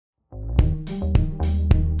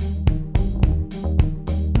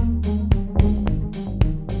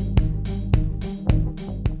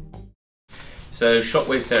So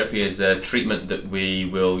shockwave therapy is a treatment that we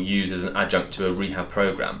will use as an adjunct to a rehab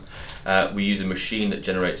program. We use a machine that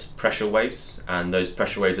generates pressure waves, and those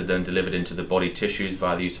pressure waves are then delivered into the body tissues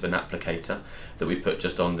via the use of an applicator that we put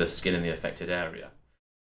just on the skin in the affected area.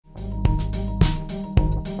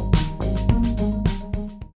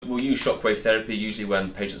 We'll use shockwave therapy usually when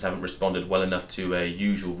patients haven't responded well enough to a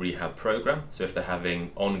usual rehab program. So if they're having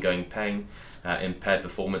ongoing pain, impaired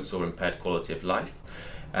performance or impaired quality of life.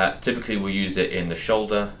 Typically we'll use it in the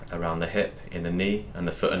shoulder, around the hip, in the knee and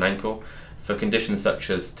the foot and ankle for conditions such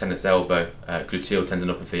as tennis elbow, gluteal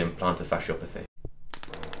tendinopathy and plantar fasciopathy.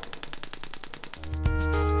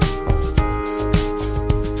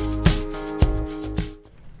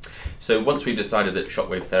 So once we've decided that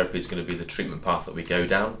shockwave therapy is going to be the treatment path that we go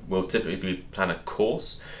down, we'll typically plan a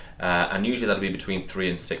course, and usually that'll be between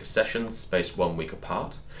 3 and 6 sessions spaced 1 week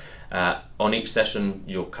apart. On each session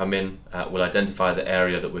you'll come in, we'll identify the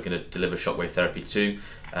area that we're going to deliver shockwave therapy to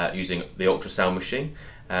using the ultrasound machine,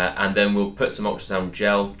 and then we'll put some ultrasound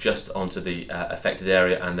gel just onto the affected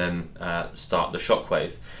area and then start the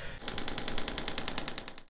shockwave.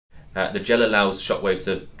 The gel allows shockwaves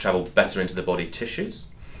to travel better into the body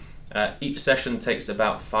tissues. Each session takes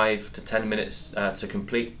about 5 to 10 minutes to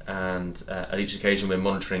complete, and at each occasion we're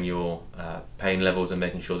monitoring your pain levels and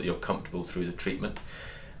making sure that you're comfortable through the treatment.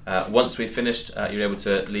 Once we've finished, you're able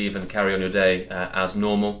to leave and carry on your day as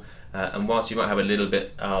normal, and whilst you might have a little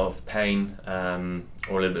bit of pain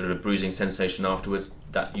or a little bit of a bruising sensation afterwards,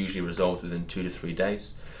 that usually resolves within 2 to 3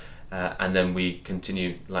 days, and then we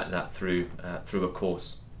continue like that through a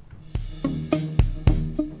course.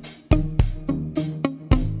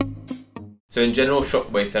 So in general,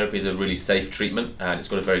 shockwave therapy is a really safe treatment and it's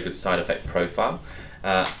got a very good side effect profile.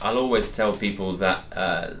 I'll always tell people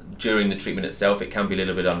that during the treatment itself it can be a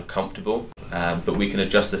little bit uncomfortable, but we can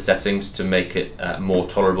adjust the settings to make it more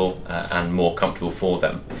tolerable and more comfortable for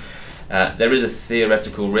them. There is a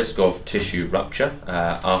theoretical risk of tissue rupture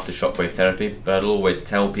after shockwave therapy, but I'll always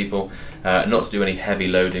tell people not to do any heavy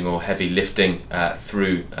loading or heavy lifting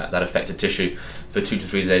through that affected tissue for 2 to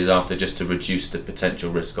 3 days after, just to reduce the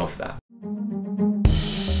potential risk of that.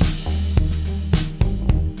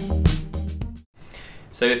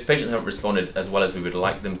 So if patients haven't responded as well as we would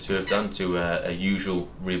like them to have done to a usual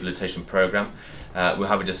rehabilitation program, we'll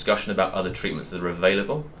have a discussion about other treatments that are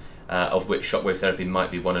available, of which shockwave therapy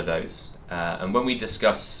might be one of those. And when we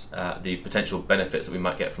discuss the potential benefits that we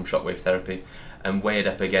might get from shockwave therapy and weigh it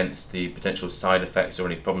up against the potential side effects or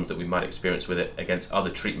any problems that we might experience with it against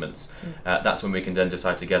other treatments, that's when we can then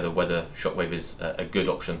decide together whether shockwave is a good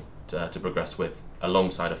option to progress with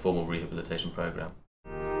alongside a formal rehabilitation program.